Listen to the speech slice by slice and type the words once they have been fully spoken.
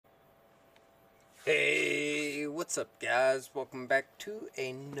Hey, what's up guys? Welcome back to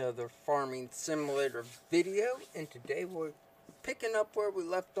another farming simulator video, and today we're picking up where we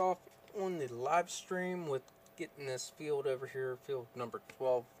left off on the live stream with getting this field over here, field number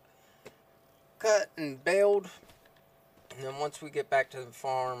 12, cut and baled. And then once we get back to the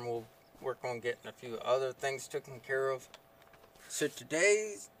farm, we'll work on getting a few other things taken care of. So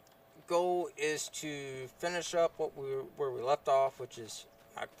today's goal is to finish up where we left off, which is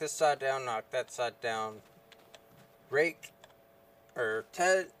knock this side down, knock that side down, rake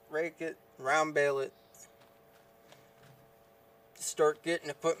it, round bale it, start getting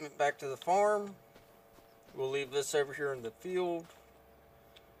equipment back to the farm. We'll leave this over here in the field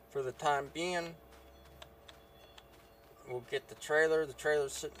for the time being. We'll get the trailer. The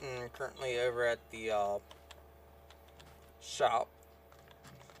trailer's sitting currently over at the shop.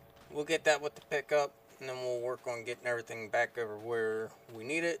 We'll get that with the pickup, and then we'll work on getting everything back over where we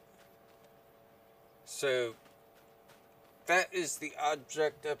need it. So that is the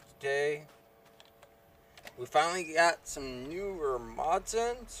object of today. We finally got some newer mods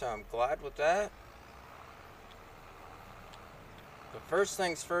in, so I'm glad with that. But first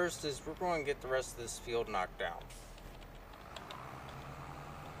things first is we're going to get the rest of this field knocked down.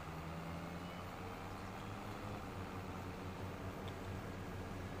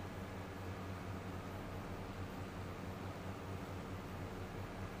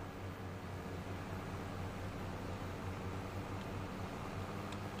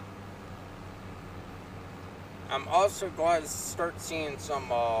 I'm also glad to start seeing some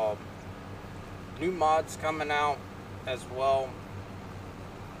new mods coming out as well.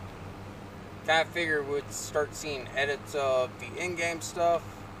 Kind of figured we'd start seeing edits of the in-game stuff,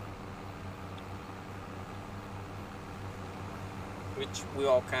 which we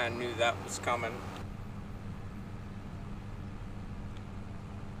all kind of knew that was coming.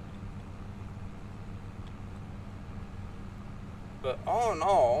 But all in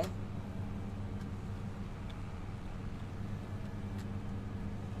all,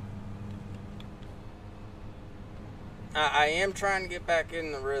 I am trying to get back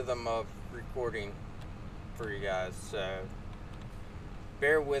in the rhythm of recording for you guys, so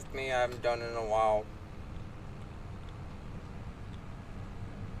bear with me. I haven't done it in a while.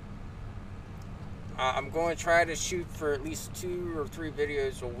 I'm going to try to shoot for at least 2 or 3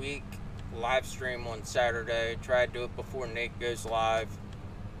 videos a week, live stream on Saturday. Try to do it before Nate goes live.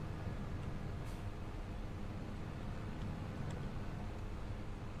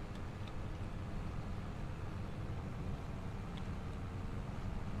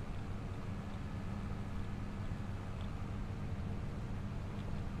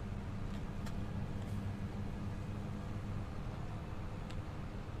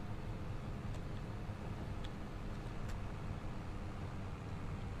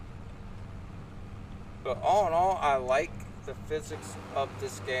 But all in all, I like the physics of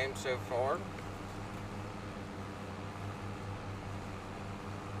this game so far.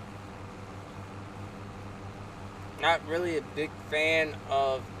 Not really a big fan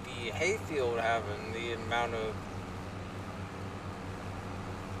of the hayfield having the amount of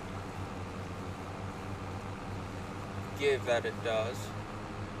give that it does.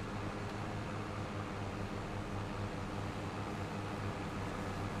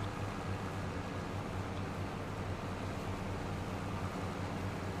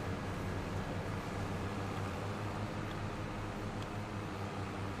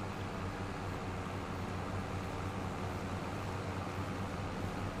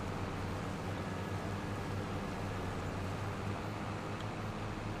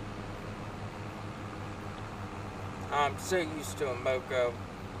 I'm so used to a Moco,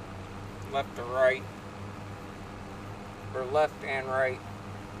 left to right, or left and right.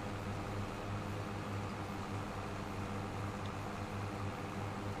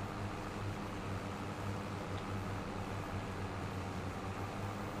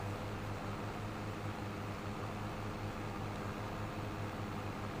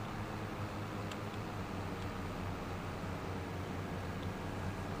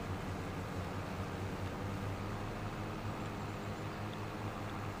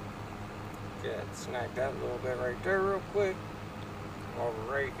 Yeah, snag that a little bit right there real quick while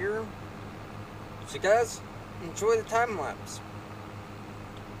we're right here. So guys, enjoy the time lapse.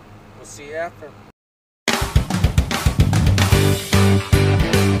 We'll see you after.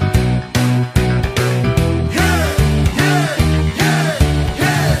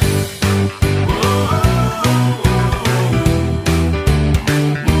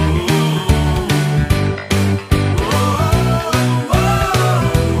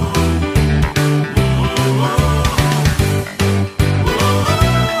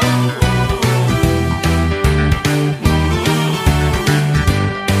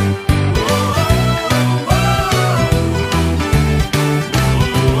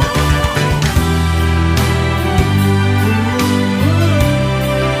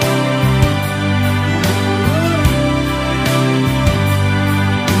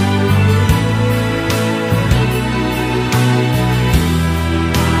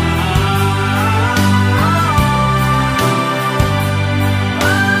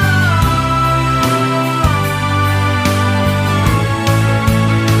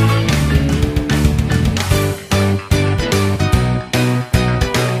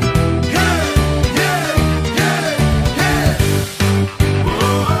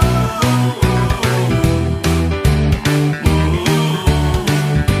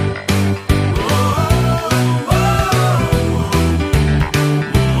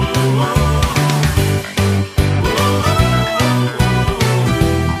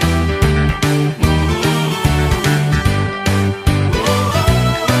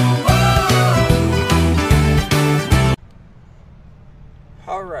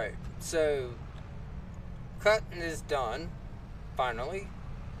 done, finally.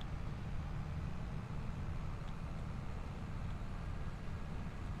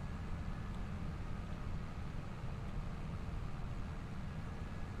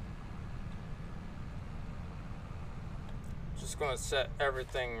 Just going to set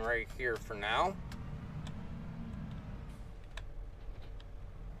everything right here for now.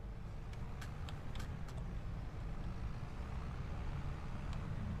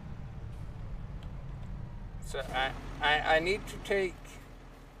 So I need to take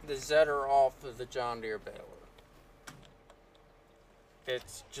the Zetter off of the John Deere baler.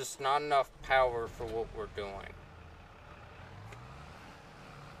 It's just not enough power for what we're doing.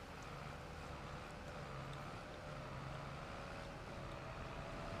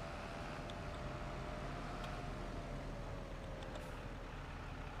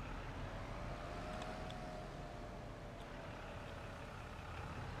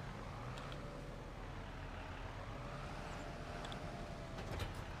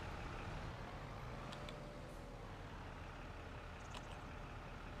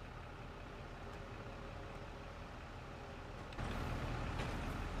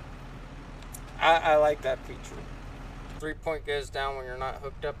 I like that feature. 3-point goes down when you're not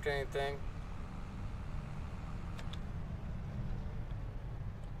hooked up to anything.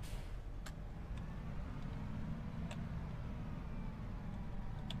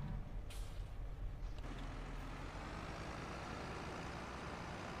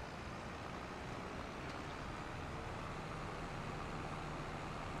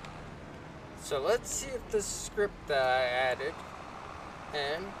 So let's see if this script that I added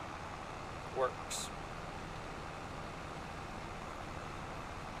in works.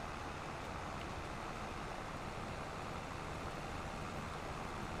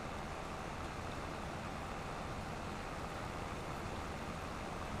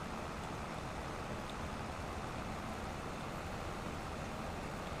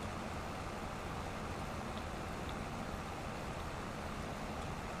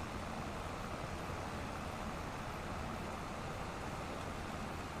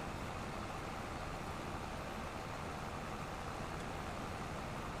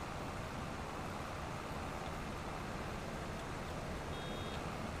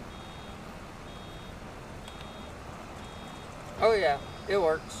 Oh yeah, it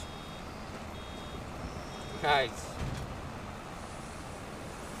works. Nice.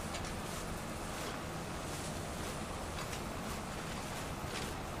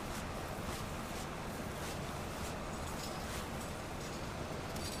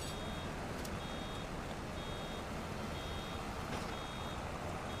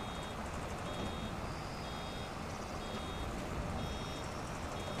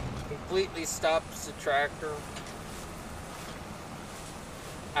 Completely stops the tractor.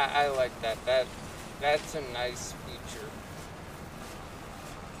 I like that. That's a nice feature.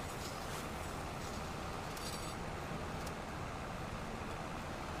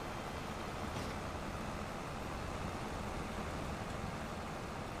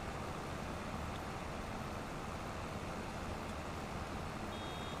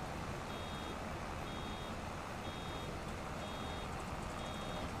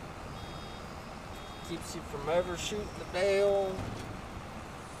 Keeps you from overshooting the bale.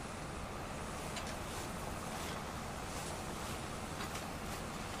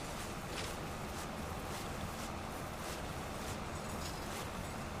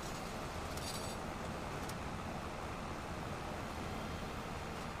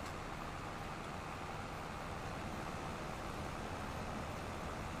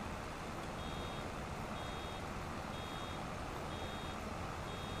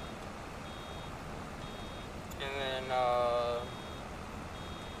 And then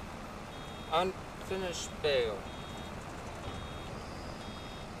unfinished bale.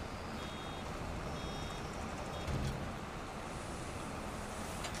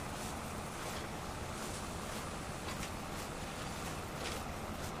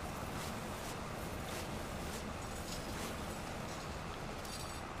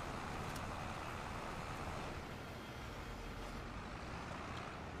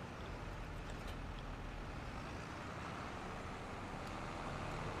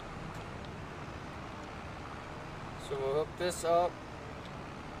 So we'll hook this up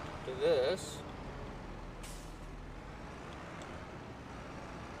to this.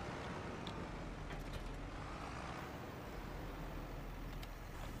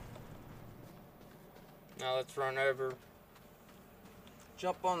 Now let's run over,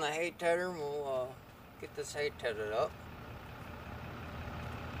 jump on the hay tedder, and we'll get this hay tethered up.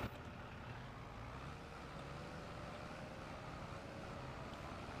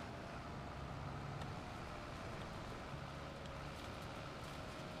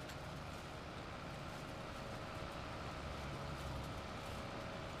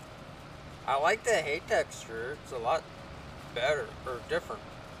 I like the hay texture. It's a lot better, or different.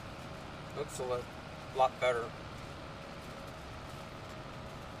 Looks a lot better.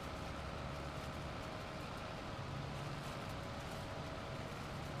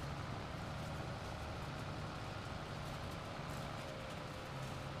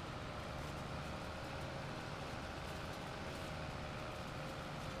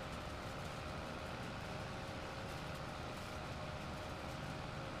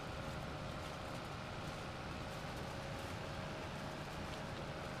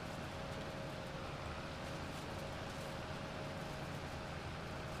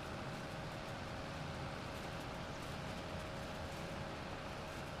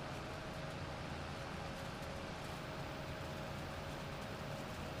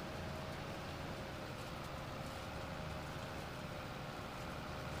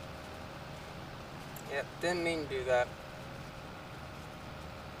 Yep, didn't mean to do that.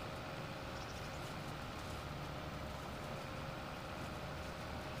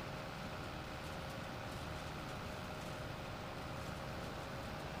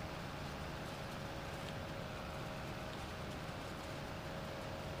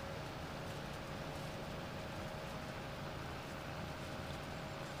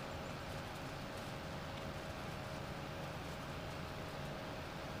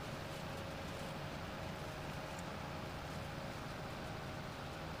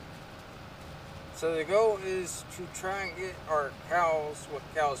 So the goal is to try and get our cows, what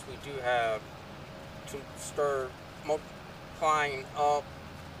cows we do have, to start multiplying up,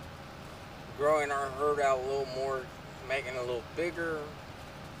 growing our herd out a little more, making it a little bigger.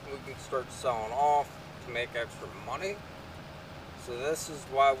 We can start selling off to make extra money. So this is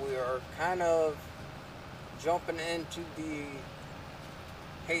why we are kind of jumping into the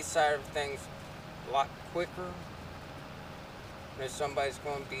hay side of things a lot quicker. If somebody's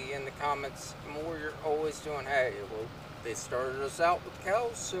going to be in the comments more, you're always doing, hey, well, they started us out with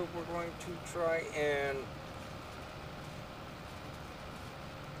cows, so we're going to try and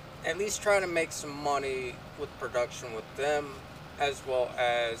at least try to make some money with production with them, as well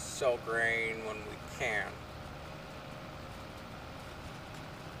as sell grain when we can.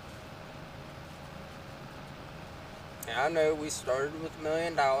 And I know we started with $1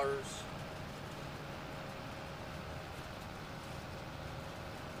 million.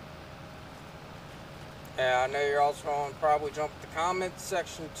 And I know you're also going to probably jump to the comments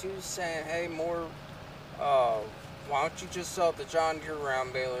section too, saying, hey, more, why don't you just sell the John Deere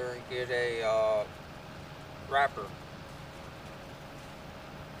round baler and get a wrapper?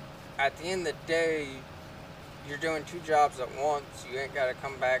 At the end of the day, you're doing two jobs at once. You ain't got to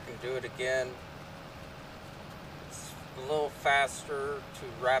come back and do it again. It's a little faster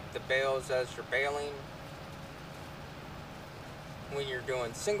to wrap the bales as you're baling. When you're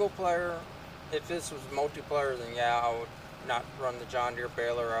doing single player, if this was multiplayer, then yeah, I would not run the John Deere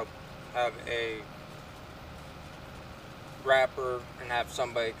baler. I would have a wrapper and have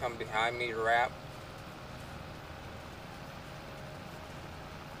somebody come behind me to wrap.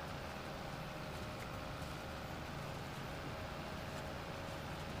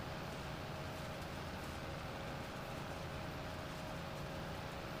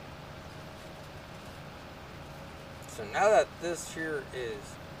 So now that this here is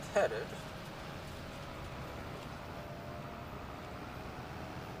tedded,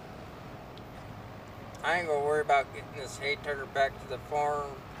 I ain't gonna worry about getting this hay tedder back to the farm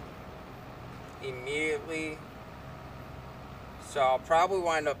immediately. So I'll probably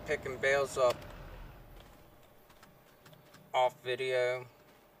wind up picking bales up off video.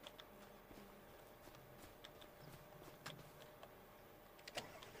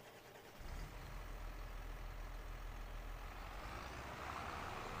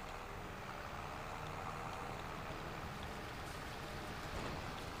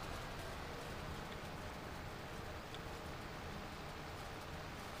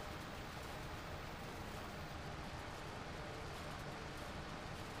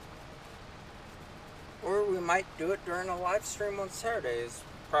 Or we might do it during a live stream on Saturdays.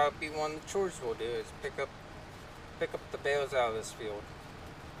 Probably be one of the chores we'll do is pick up the bales out of this field.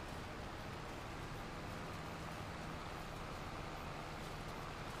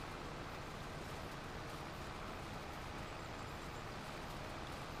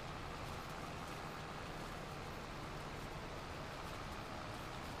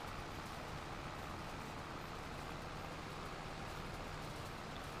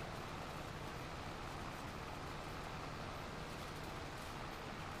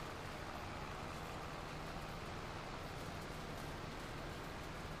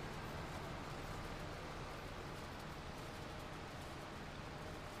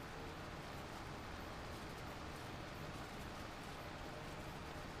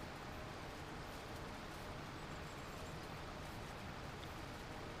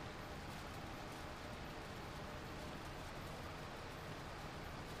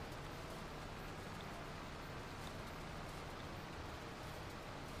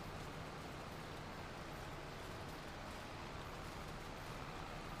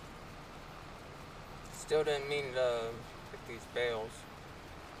 Still didn't mean to pick these bales.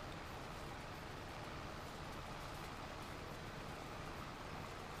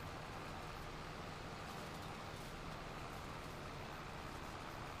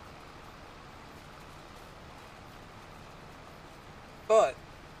 But,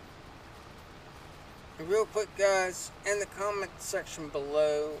 real quick guys, in the comment section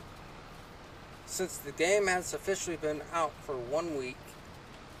below, since the game has officially been out for 1 week,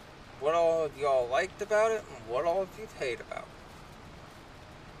 what all of y'all liked about it and what all of you hate about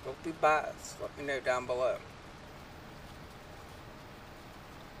it. Don't be biased. Let me know down below.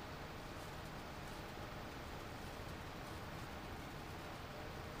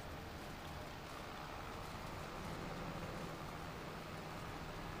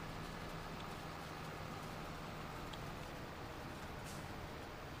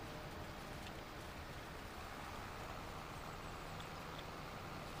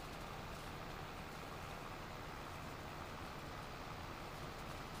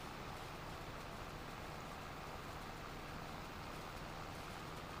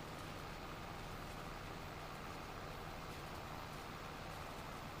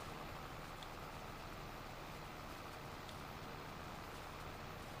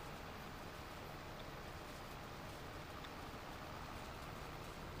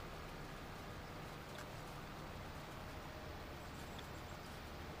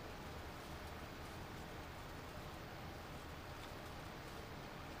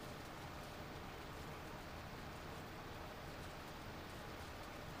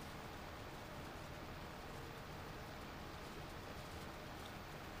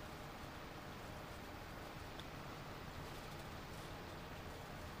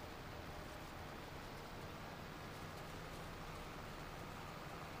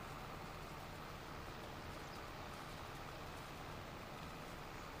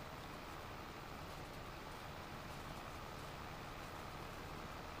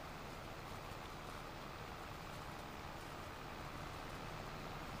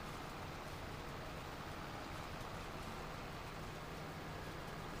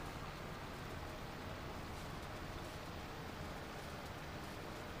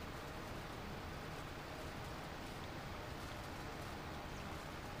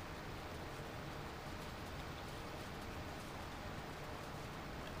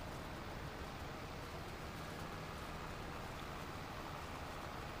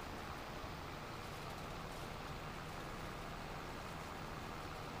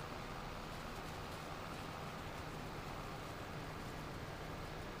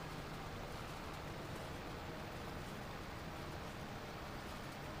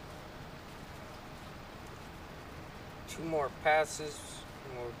 Two more passes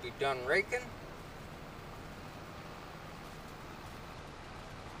and we'll be done raking.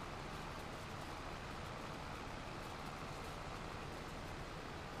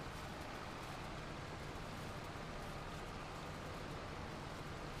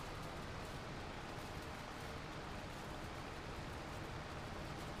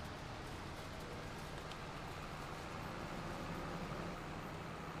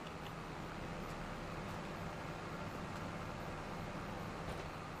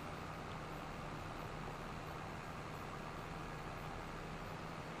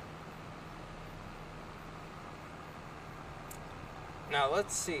 Now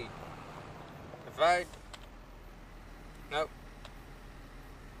let's see. If I... Nope.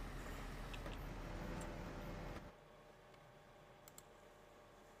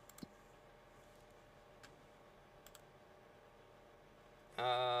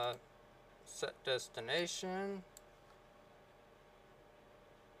 Set destination.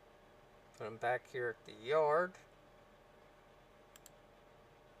 Put them back here at the yard.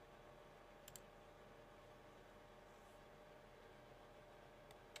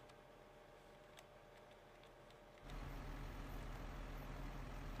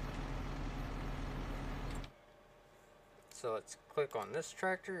 So let's click on this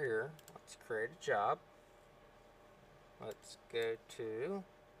tractor here. Let's create a job. Let's go to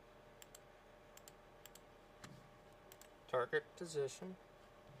target position.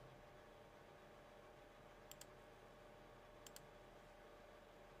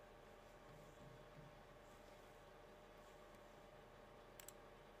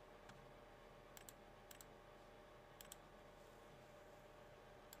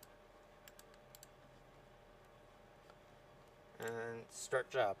 And start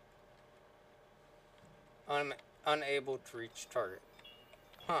job. I'm unable to reach target.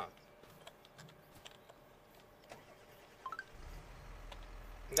 Huh.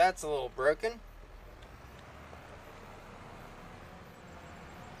 That's a little broken.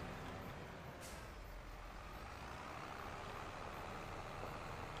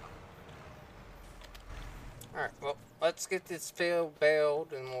 Alright, well, let's get this field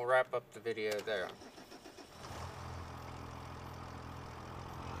baled and we'll wrap up the video there.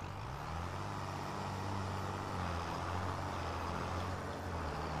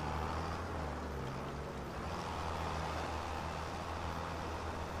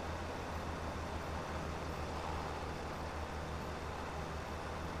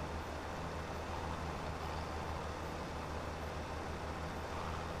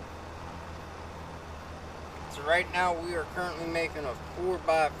 So right now we are currently making a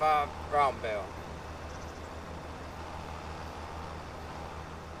 4x5 round bale.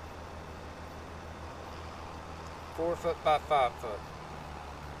 Four foot by 5 foot.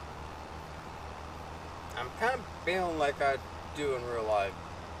 I'm kind of baling like I do in real life.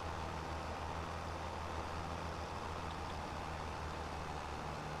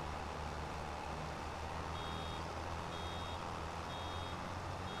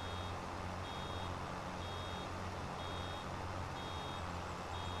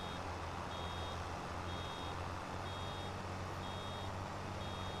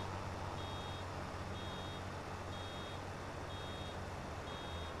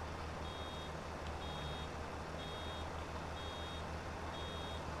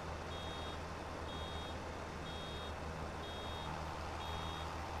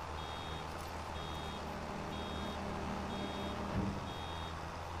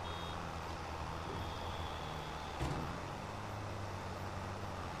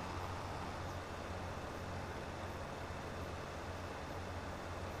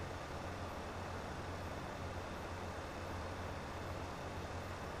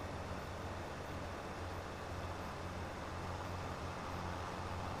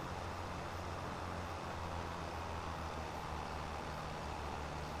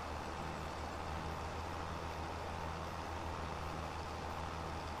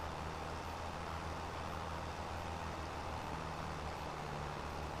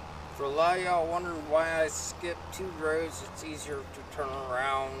 For a lot of y'all wondering why I skip 2 rows, it's easier to turn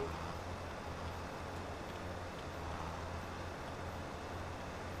around.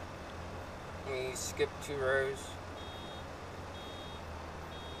 When you skip 2 rows.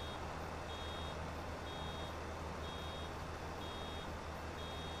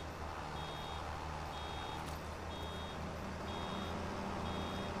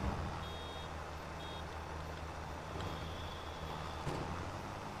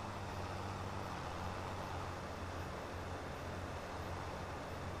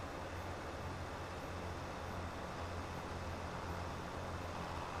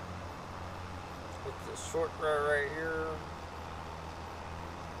 The short row right here.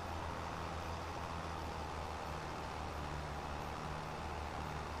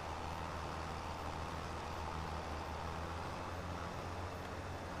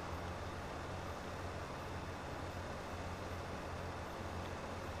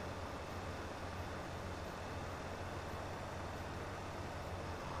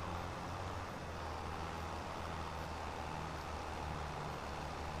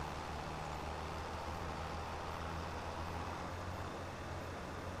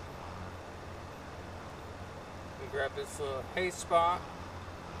 Grab this little hay spot.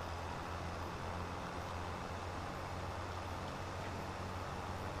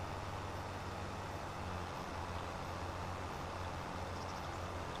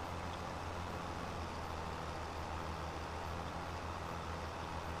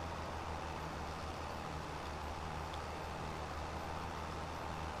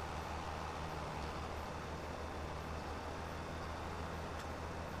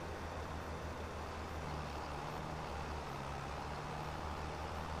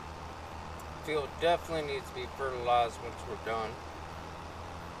 Field definitely needs to be fertilized once we're done.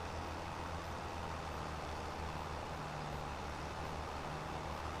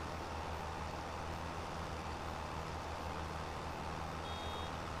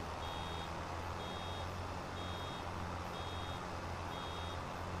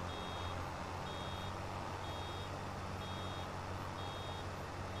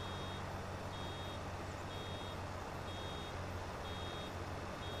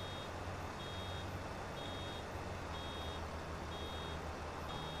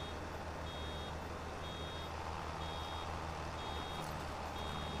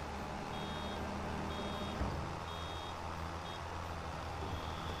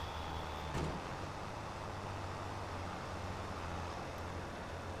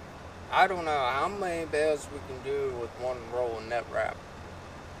 I don't know how many bales we can do with one roll of net wrap.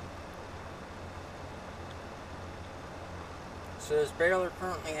 So this baler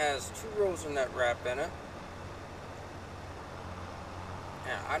currently has 2 rolls of net wrap in it.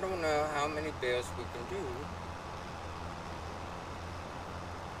 And I don't know how many bales we can do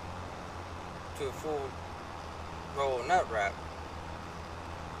to a full roll of nut wrap.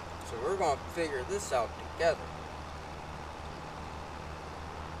 So we're going to figure this out together.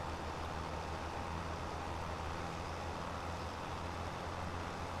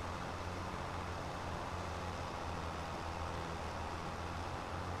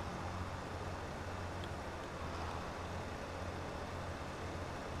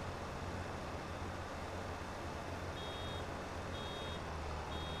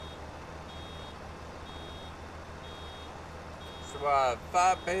 So I have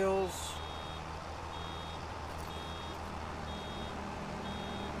 5 bales.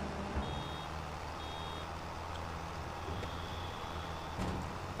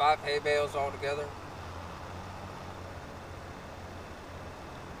 Five hay bales altogether.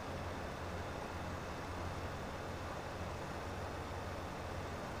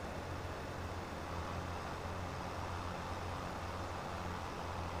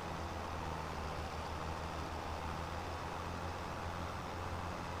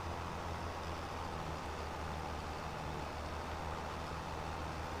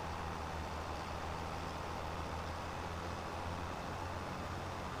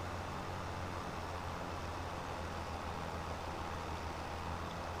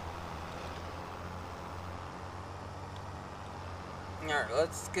 Alright,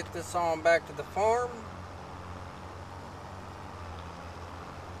 let's get this on back to the farm.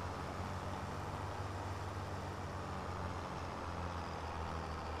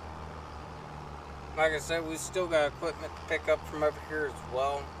 Like I said, we still got equipment to pick up from over here as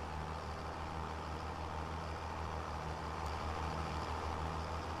well.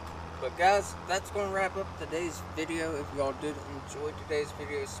 But guys, that's going to wrap up today's video. If y'all did enjoy today's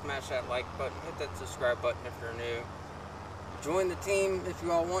video, smash that like button, hit that subscribe button if you're new. Join the team if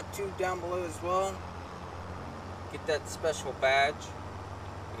you all want to down below as well. Get that special badge.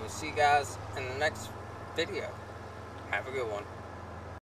 And we'll see you guys in the next video. Have a good one.